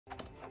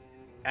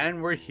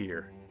And we're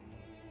here.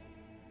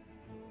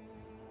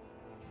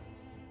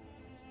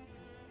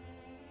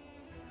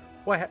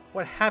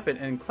 What happened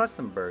in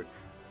Klustenberg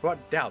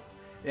brought doubt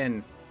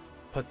in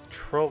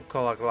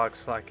Patrolkolok.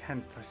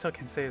 I still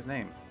can't say his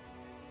name.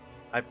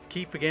 I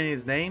keep forgetting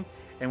his name,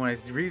 and when I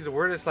read the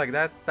word, it's like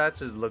that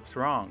just looks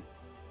wrong.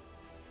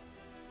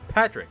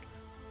 Patrick.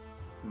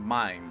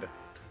 Mind.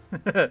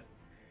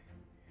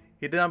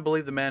 He did not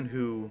believe the man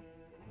who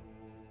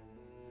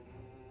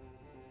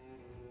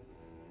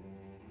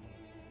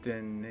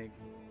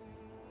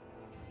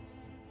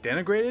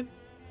denigrated?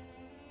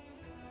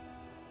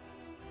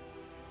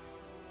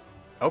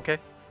 Okay.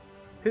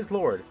 His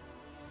lord.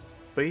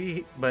 But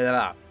he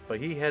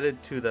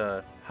headed to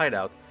the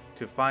hideout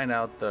to find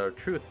out the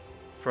truth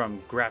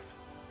from Graf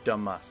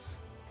Dumas.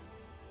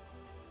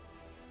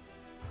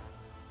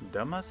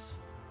 Dumas?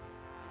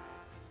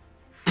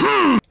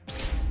 A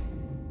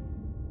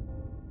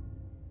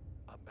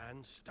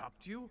man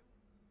stopped you?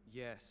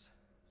 Yes.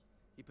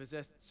 He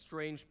possessed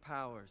strange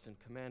powers and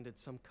commanded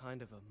some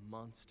kind of a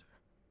monster.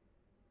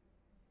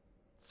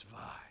 Zwei.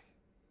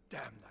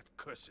 Damn that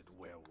cursed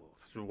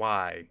werewolf.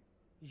 Why?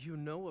 You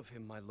know of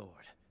him, my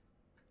lord.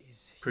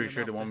 Is he Pretty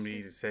sure they want me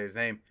malfested? to say his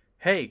name.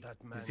 Hey,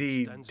 That man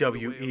stands in the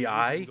way of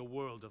ZWEI. ridding the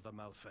world of the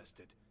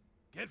malfested.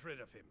 Get rid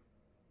of him.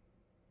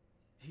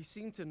 He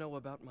seemed to know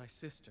about my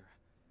sister.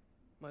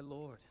 My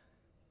lord,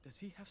 does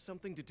he have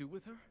something to do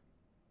with her?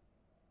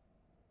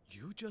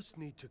 You just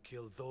need to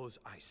kill those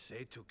I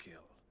say to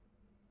kill.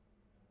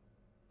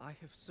 I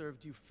have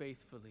served you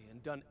faithfully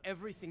and done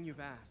everything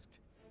you've asked.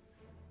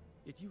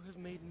 Yet you have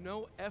made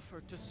no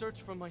effort to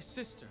search for my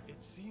sister.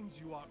 It seems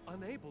you are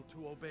unable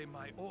to obey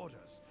my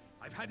orders.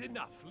 I've had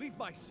enough. Leave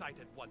my sight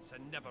at once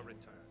and never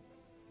return.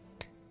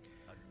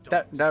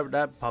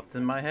 That popped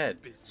in my head.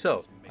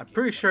 So I'm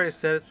pretty sure I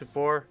said it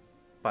before,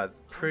 but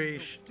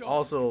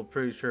also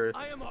pretty sure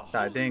that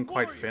I didn't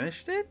quite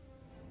finish it.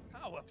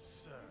 How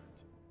absurd.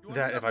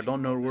 That if I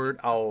don't know the word,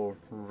 I'll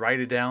write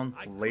it down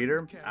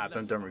later after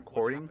I'm done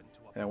recording.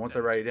 And once I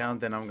write it down,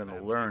 then I'm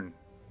gonna learn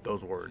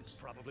those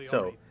words.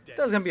 So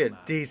there's gonna be a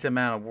decent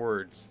amount of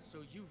words. So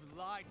you've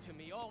lied to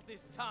me all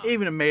this time.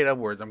 Even the made up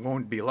words I'm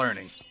going to be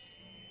learning.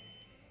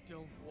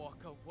 Don't walk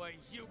away,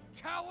 you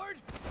coward!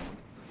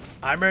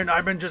 I've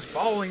been just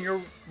following your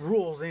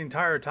rules the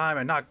entire time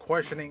and not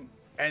questioning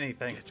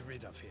anything. Get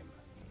rid of him.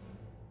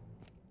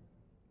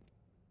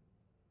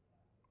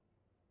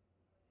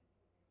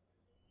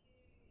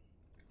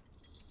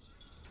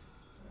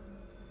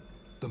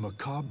 The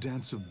macabre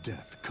dance of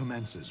death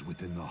commences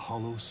within the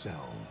hollow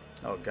cell.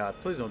 Oh god,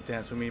 please don't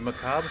dance with me,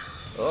 macabre.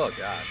 Oh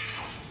god.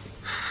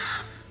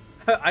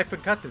 I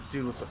forgot this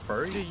dude was a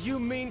furry. Do you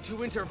mean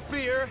to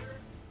interfere?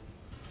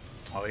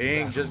 Oh, he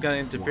ain't just gonna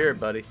interfere,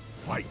 buddy.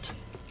 Fight.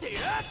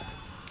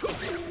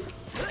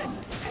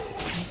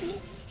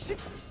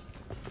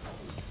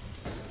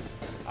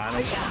 I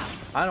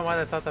don't know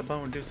why I thought that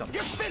bone would do something.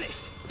 You're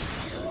finished!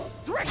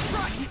 Direct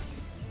strike!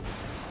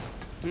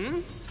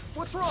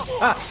 What's wrong?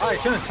 Ah, I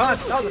shouldn't taunt.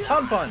 That was a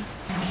taunt pun.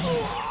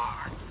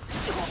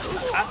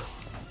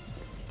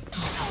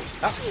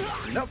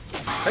 Nope.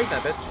 Take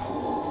that, bitch.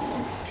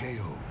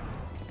 KO.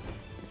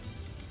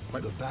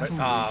 Wait, The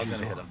battle I was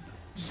rages gonna hit on. him.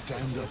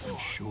 Stand up and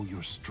show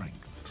your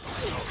strength.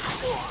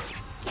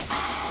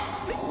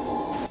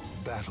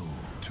 Battle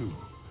 2.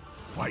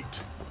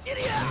 Fight.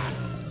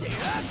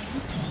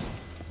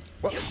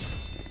 What?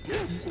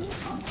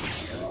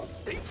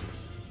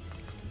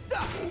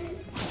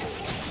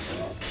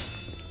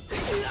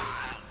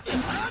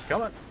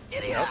 Come on.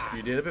 Nope,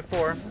 you did it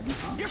before.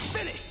 You're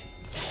finished!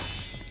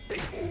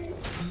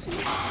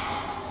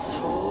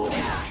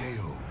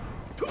 KO.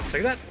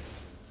 Take that.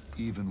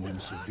 Even when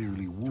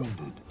severely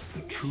wounded,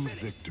 the true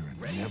victor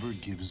never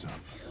gives up.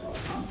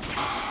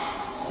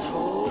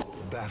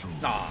 Battle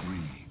 3.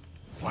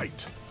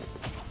 Fight.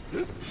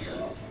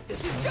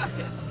 This is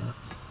justice!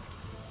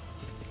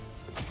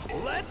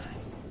 Let's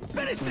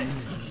finish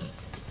this!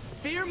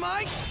 Fear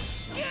my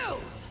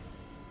skills!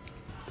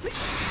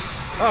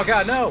 Oh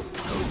god, no!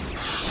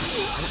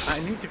 I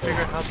need to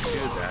figure out how to do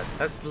that.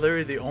 That's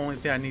literally the only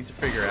thing I need to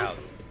figure out.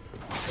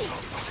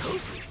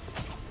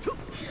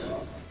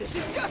 This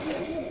is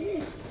justice!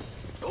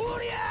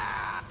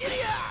 Ooria!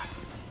 Idiot!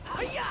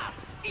 Hiya!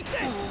 Eat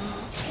this!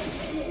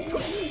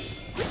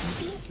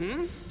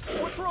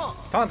 What's wrong?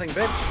 Taunting,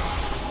 bitch!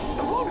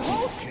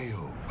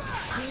 KO.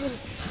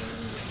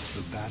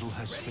 The battle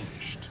has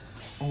finished.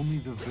 Only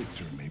the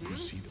victor may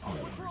proceed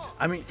onward.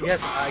 I mean,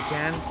 yes, I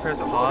can press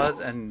pause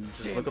and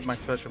just look up my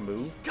special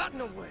move.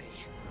 Gotten away!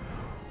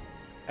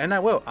 And I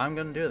will. I'm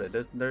gonna do that.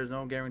 There's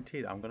no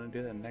guarantee. I'm gonna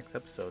do that in the next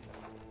episode.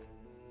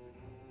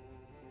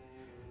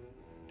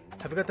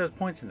 I forgot there's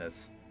points in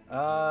this.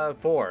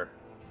 4.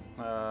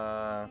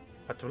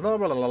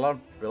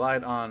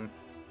 Relied on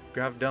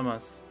Graf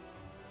Dumas.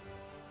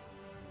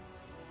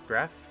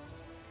 Graf?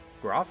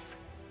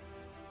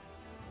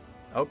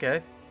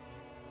 Okay.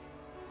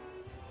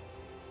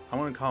 I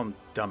want to call him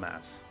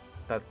Dumbass.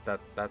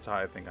 That's how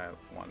I think I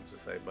wanted to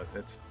say, but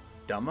it's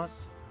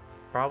Dumas?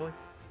 Probably?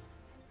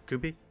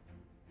 Could be.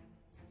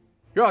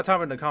 You're all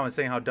talking in the comments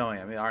saying how dumb I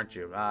am, aren't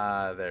you?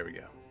 There we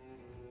go.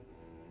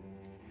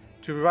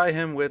 To provide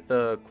him with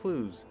the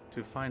clues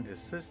to find his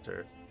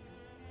sister.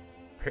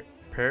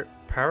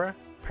 Para?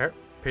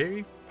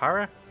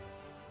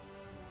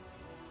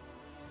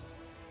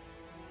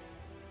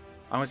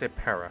 I'm gonna say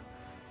Para.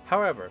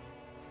 However,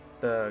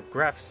 the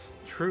Graph's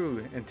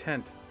true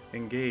intent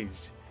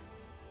engaged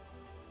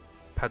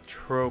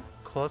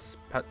Patroclus.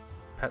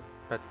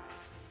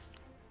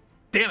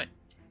 Damn it!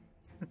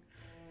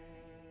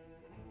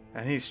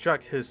 And he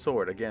struck his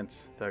sword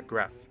against the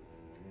Graph.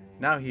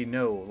 Now he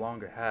no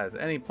longer has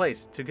any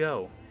place to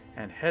go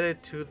and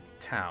headed to the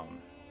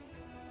town.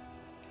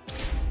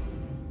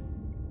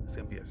 It's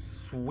gonna be a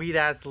sweet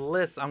ass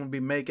list I'm gonna be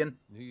making.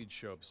 Knew you'd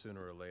show up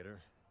sooner or later.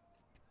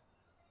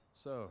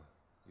 So,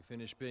 you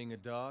finished being a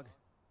dog?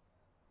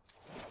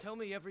 Tell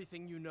me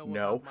everything you know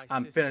No, about my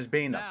I'm sister finished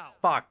being now. a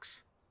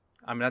fox.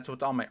 I mean, that's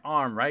what's on my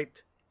arm,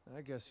 right?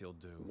 I guess you'll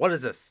do. What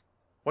is this?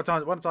 What's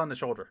on the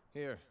shoulder?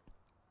 Here,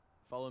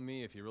 follow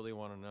me if you really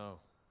want to know.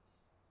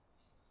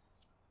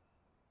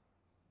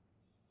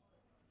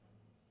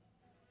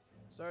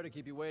 Sorry to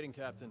keep you waiting,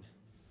 Captain.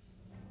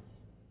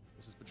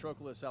 This is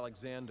Patroclus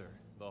Alexander,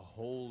 the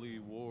Holy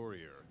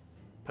Warrior.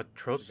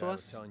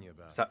 Patroclus? Telling you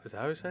about. Is that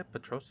how you say it?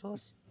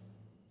 Patroclus?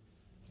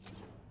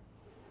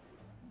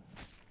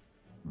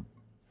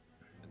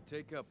 And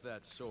take up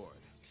that sword.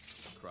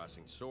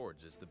 Crossing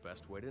swords is the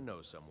best way to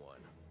know someone.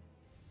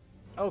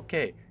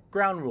 Okay,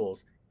 ground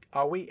rules.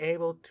 Are we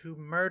able to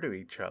murder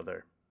each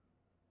other?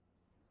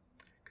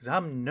 Because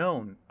I'm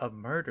known of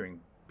murdering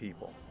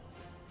people.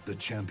 The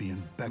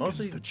champion beckons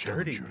Mostly the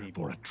dirty challenger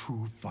people. for a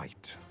true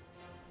fight.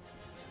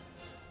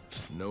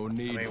 No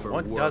need I mean, for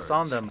one words. dust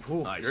on them,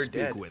 poof, I you're speak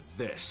dead. with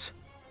this.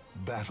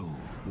 Battle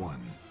 1.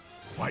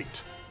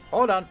 Fight.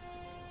 Hold on.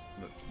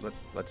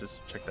 Let's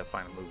just check that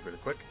final move really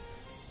quick.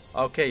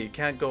 Okay, you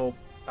can't go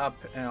up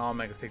and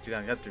automatically take you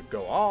down. You have to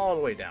go all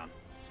the way down.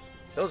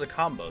 Those are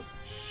combos.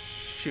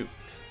 Shoot.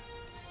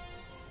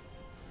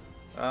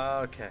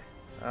 Okay.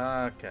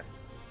 Okay.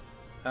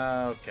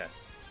 Okay.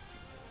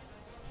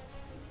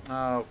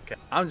 Okay.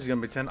 I'm just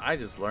gonna pretend I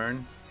just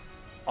learned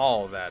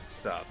all that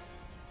stuff.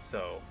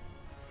 So.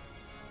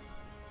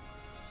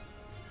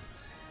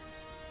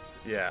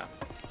 Yeah.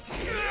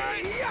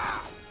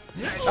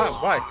 Oh,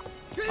 why?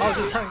 I was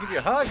just trying to give you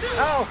a hug.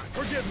 Ow!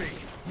 Forgive me.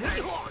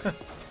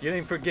 You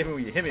didn't forgive me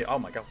when you hit me. Oh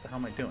my god, what the hell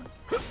am I doing?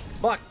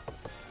 Block!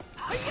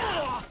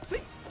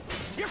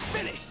 You're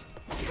finished.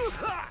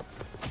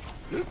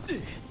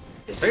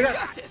 This Take is that.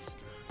 justice.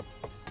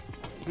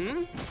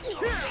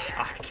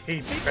 I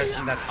keep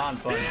pressing that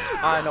taunt button.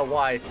 I know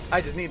why. I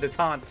just need the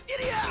taunt.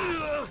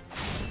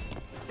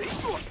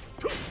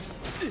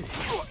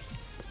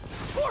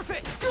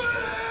 Forfeit.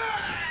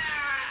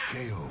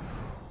 KO.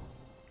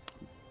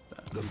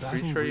 The battle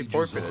Pretty sure you rages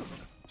forfeited. on.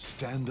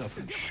 Stand up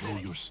and show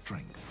your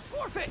strength.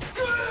 Forfeit.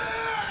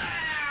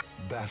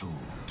 Battle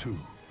 2.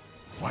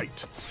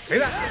 Fight. Take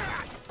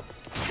that!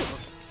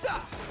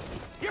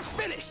 You're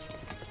finished.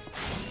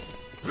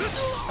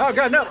 Oh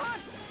god, no!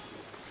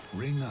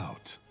 Ring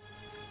out.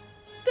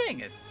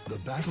 Dang it! The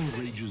battle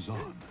rages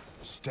on.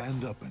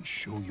 Stand up and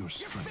show your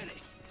strength.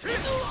 Finished.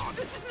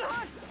 This is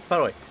not. By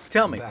the way,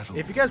 tell me, Battle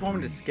if you guys want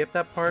me to 3. skip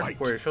that part Fight.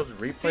 where it shows the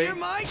Fear replay,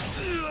 my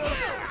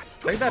skills.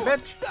 take that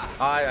bitch!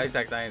 I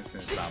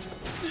instantly stop.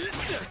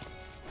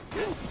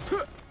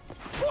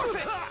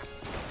 Forfeit.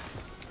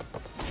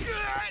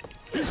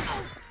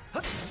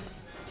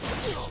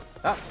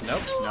 Oh,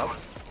 nope, nope.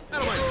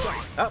 Out of my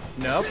sight. Oh,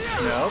 nope,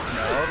 nope,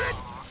 nope.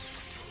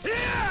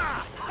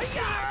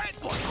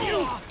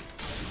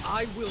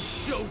 I will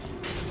show you.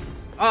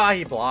 Ah,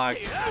 he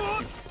blocked.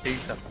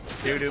 Piece of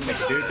doo-doo,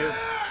 McDoo-doo.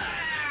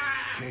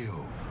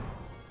 KO.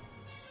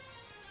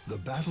 The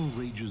battle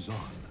rages on.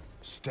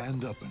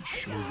 Stand up and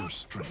show your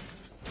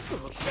strength.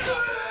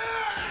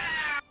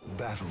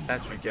 Battle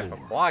That's what you get for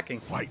 4. blocking.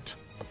 Fight.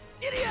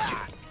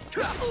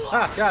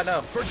 Ah, god,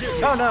 no.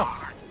 Oh, no.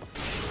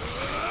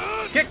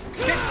 Kick,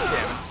 damn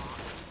it.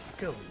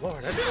 Good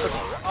lord, that's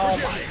oh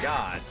my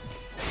god.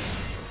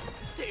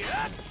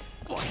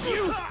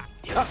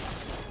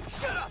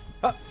 Shut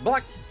up.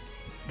 Block.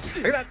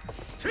 Take that.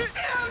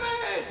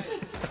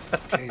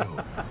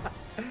 KO.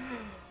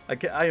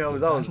 I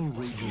was always Battle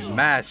rages on.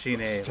 mashing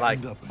it like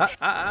Stand up and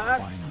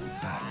final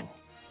battle.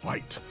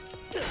 Fight.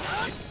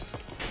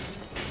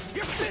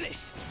 You're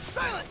finished.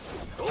 Silence.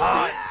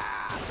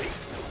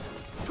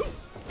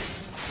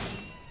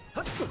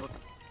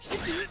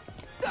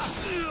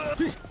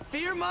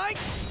 Fear my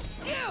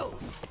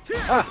skills.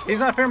 Ah, he's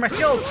not fearing my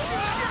skills.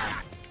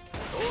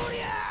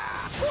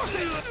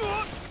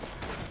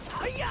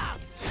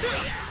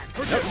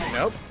 Nope,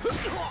 nope.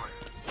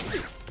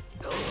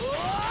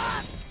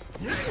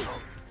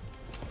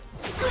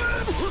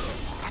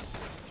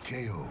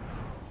 KO.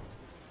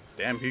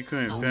 Damn, he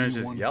couldn't Only finish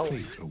his one yell.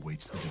 fate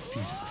awaits the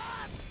defeated.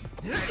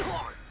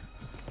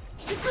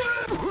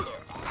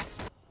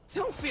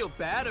 Don't feel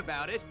bad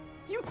about it.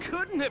 You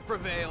couldn't have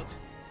prevailed.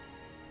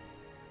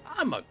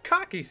 I'm a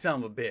cocky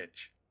son of a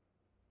bitch.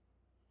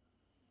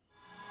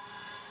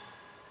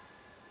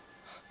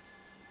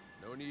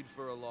 No No need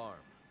for alarm.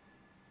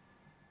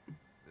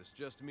 This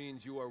just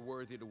means you are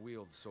worthy to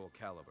wield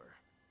SoulCaliber.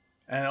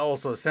 And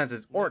also since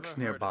it's Never orcs heard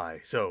nearby,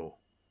 so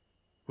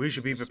we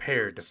should be It's the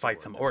prepared to spirit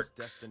fight sword some that was orcs.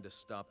 destined to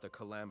stop the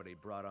calamity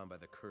brought on by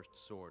the cursed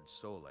sword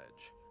Soul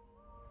Edge.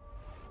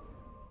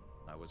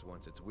 I was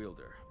once its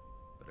wielder,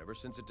 but ever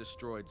since it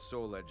destroyed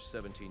Soul Edge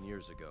 17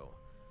 years ago,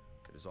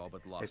 it has all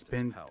but lost It's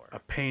been power. a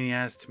pain in the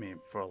ass to me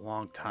for a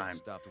long I have time.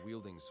 stopped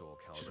wielding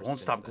SoulCaliber Just won't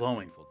since stop that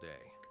glowing. fateful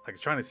day. Like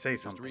it's trying to say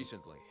Just something.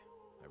 recently,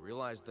 I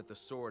realized that the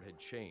sword had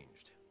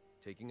changed,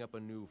 taking up a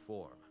new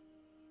form.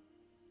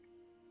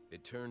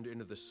 It turned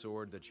into the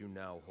sword that you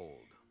now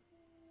hold.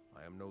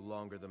 I am no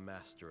longer the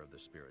master of the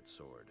spirit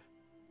sword.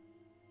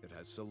 It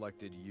has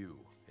selected you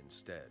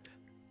instead.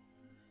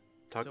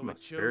 Talking So about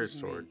it spirit chose me.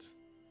 swords.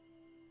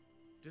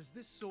 Does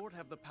this sword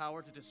have the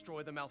power to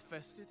destroy the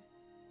Malfested?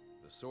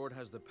 The sword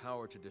has the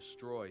power to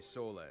destroy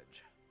Soul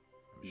Edge.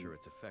 I'm sure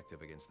it's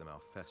effective against the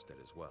Malfested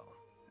as well.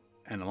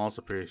 And I'm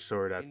also pretty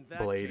sure that In that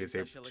blade case, is I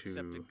able shall to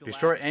accept it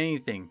destroy gladly.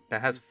 anything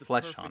that has It is the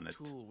flesh on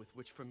perfect it. tool with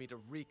which for me to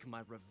wreak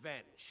my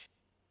revenge.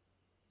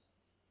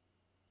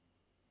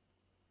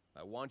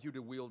 I want you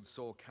to wield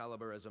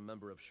SoulCaliber as a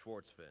member of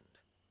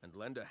Schwarzwind and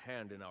lend a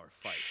hand in our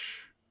fight.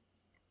 Shh.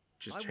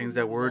 Just I change will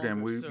that no word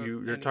and longer serve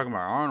you're talking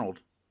about anyone.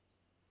 Arnold.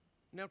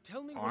 Now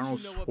tell me Arnold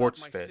what you know about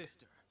my Schwarzfeld.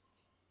 sister.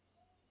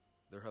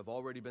 There have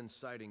already been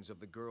sightings of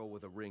the girl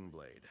with a ring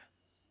blade.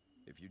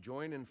 If you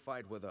join and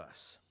fight with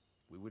us,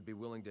 we would be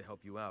willing to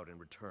help you out in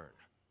return.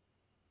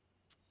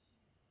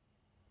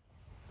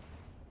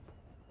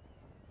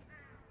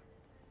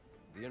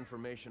 The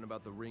information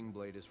about the ring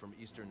blade is from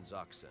Eastern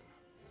Zaxxon.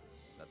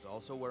 That's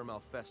also where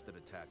Malfested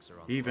attacks are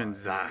on the Even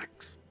rise.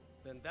 Zax.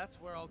 Then that's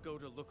where I'll go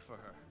to look for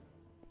her.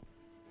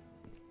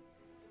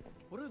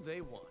 What do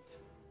they want?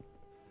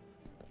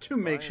 To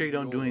make I sure you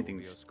and don't do Viola will anything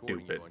be escorting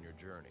stupid. you on your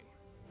journey.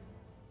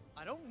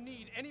 I don't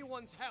need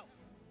anyone's help.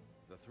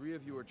 The three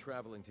of you are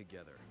traveling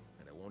together,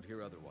 and I won't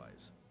hear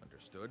otherwise.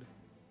 Understood?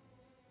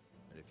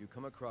 And if you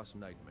come across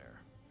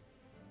Nightmare,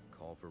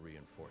 call for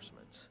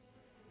reinforcements.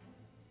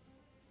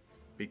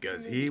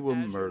 Because You mean he the will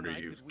Azure murder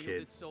Knight you, that wielded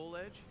kid. Soul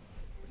Edge?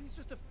 But he's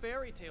just a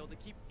fairy tale to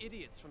keep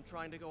idiots from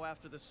trying to go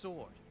after the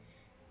sword.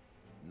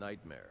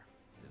 Nightmare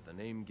is the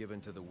name given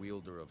to the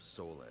wielder of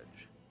Soul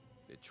Edge.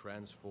 It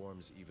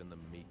transforms even the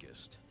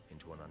meekest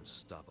into an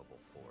unstoppable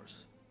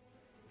force.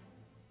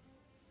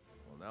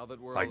 Well, now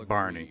that we're Like all agreed,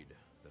 Barney.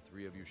 the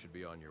three of you should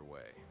be on your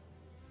way.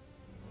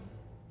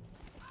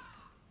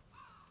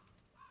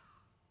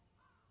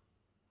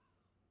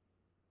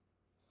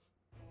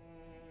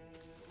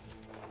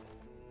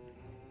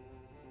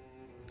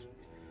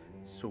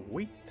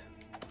 Sweet.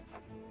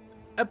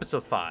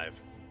 Episode 5.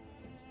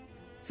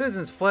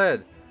 Citizens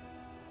fled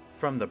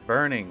from the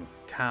burning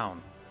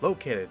town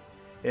located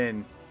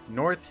in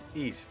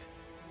northeast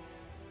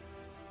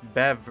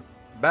Bavaria.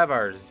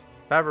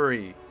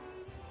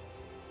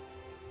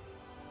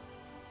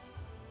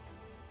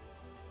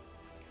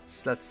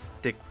 So let's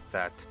stick with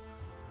that.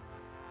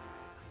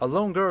 A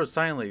lone girl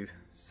silently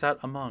sat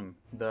among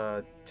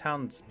the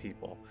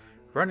townspeople,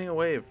 running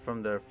away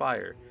from their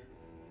fire.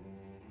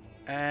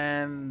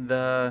 And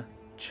the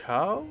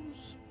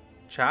chows?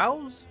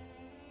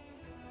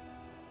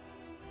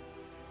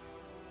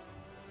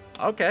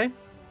 Okay.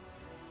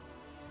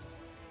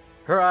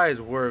 Her eyes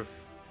were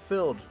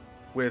filled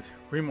with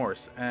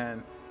remorse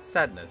and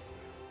sadness,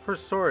 her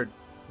sword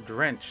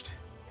drenched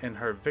in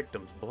her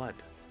victim's blood.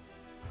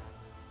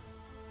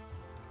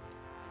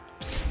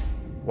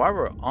 While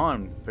we're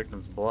on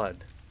victim's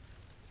blood,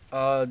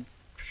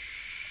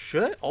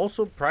 should I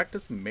also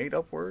practice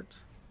made-up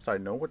words so I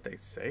know what they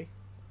say?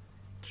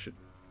 Should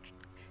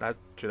that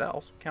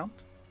also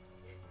count?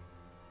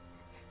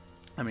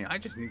 I mean, I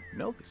just need to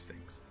know these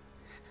things.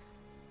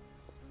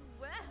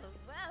 Well,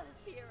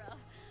 Pyrrha.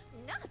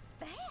 Not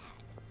bad.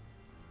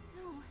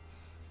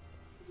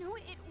 No,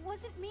 it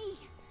wasn't me.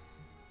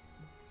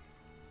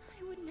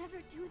 I would never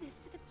do this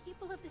to the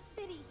people of the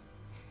city.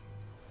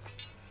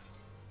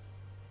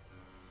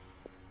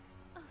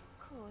 Of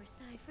course,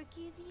 I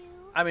forgive you.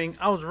 I mean,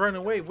 I was running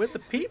away with the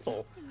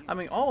people. I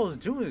mean, all I was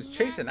doing is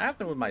chasing after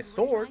them with my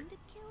sword.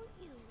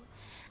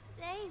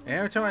 And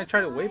every time I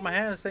try to wave my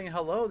hand and saying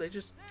hello, they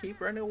just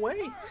keep running away.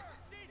 Oh,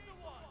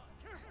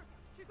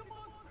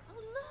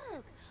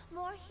 look!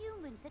 More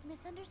humans that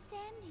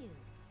misunderstand you.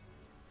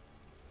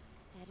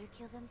 Better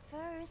kill them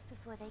first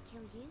before they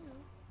kill you.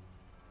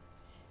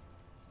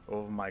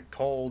 Over my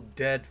cold,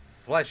 dead,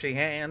 fleshy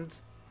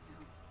hands.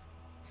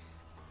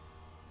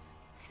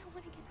 I don't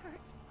want to get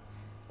hurt.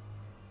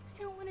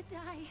 I don't want to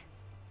die.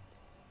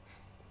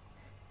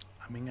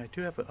 I mean, I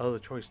do have another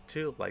choice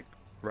too, like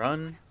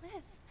run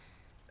Live.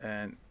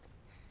 and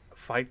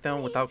fight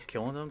them without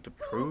killing them to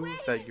prove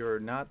that you're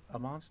not a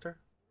monster.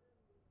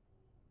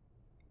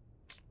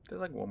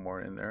 There's like one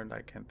more in there that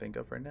I can't think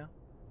of right now.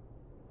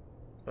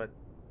 But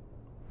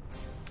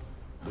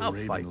The I'll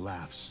raven fight.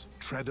 laughs.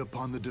 Tread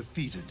upon the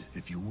defeated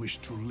if you wish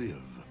to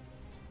live.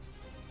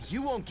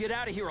 You won't get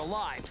out of here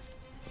alive.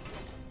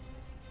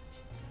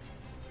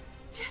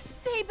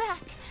 Just stay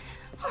back.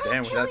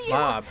 Damn, with that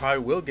smile, I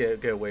probably will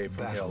get away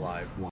from here Battle alive.